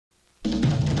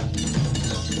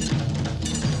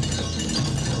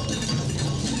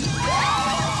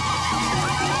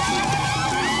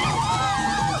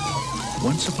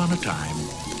Once upon a time,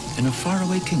 in a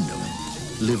faraway kingdom,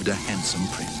 lived a handsome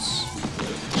prince.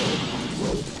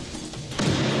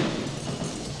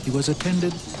 He was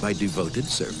attended by devoted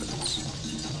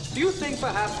servants. Do you think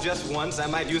perhaps just once I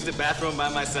might use the bathroom by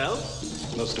myself?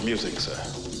 Notes to music, sir.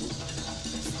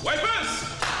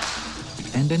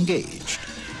 Wipers! And engaged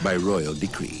by royal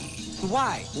decree.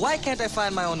 Why? Why can't I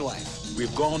find my own wife?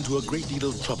 We've gone to a great deal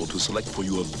of trouble to select for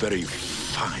you a very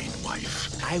fine wife.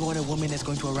 I want a woman that's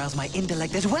going to arouse my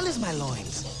intellect as well as my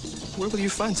loins. Where will you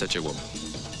find such a woman?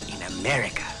 In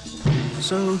America.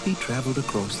 So he traveled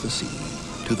across the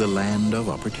sea to the land of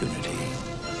opportunity,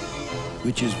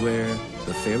 which is where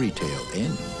the fairy tale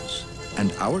ends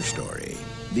and our story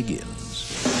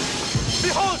begins.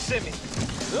 Behold, Semmi,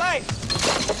 life,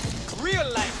 real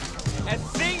life, a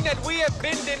thing that we have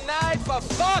been denied for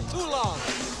far too long.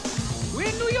 We're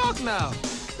in New York now.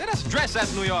 Let us dress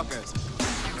as New Yorkers.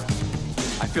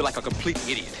 I feel like a complete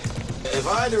idiot. Have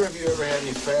either of you ever had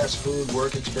any fast food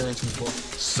work experience before?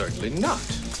 Certainly not.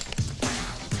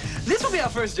 This will be our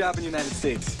first job in the United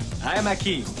States. I am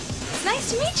Akeem. It's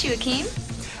nice to meet you, Akeem.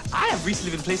 I have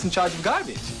recently been placed in charge of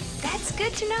garbage. That's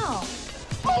good to know.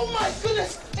 Oh my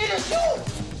goodness, it is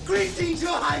you! Greetings,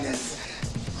 Your Highness!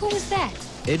 Who was that?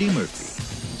 Eddie Murphy,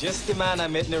 Just the man I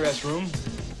met in the restroom.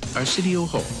 Arsenio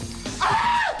Hall,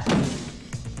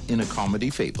 in a comedy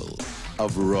fable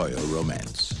of royal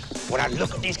romance. When I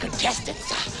look at these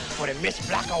contestants for the Miss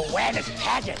Black Awareness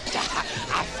pageant,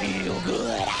 I feel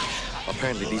good.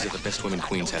 Apparently, these are the best women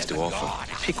Queens has to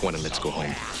offer. Pick one and let's go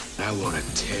home. I want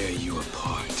to tear you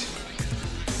apart.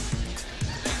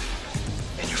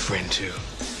 And your friend, too.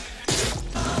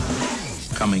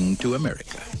 Coming to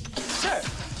America. Sir,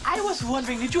 I was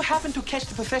wondering, did you happen to catch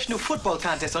the professional football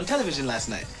contest on television last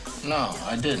night? No,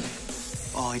 I didn't.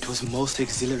 Oh, it was most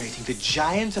exhilarating. The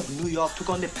Giants of New York took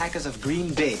on the Packers of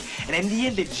Green Bay. And in the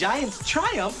end, the Giants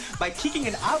triumphed by kicking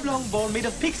an oblong ball made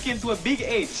of pigskin to a big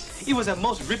H. It was a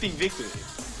most ripping victory.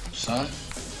 Son,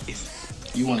 Yes.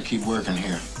 you want to keep working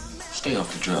here. Stay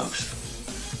off the drugs.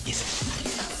 Yes.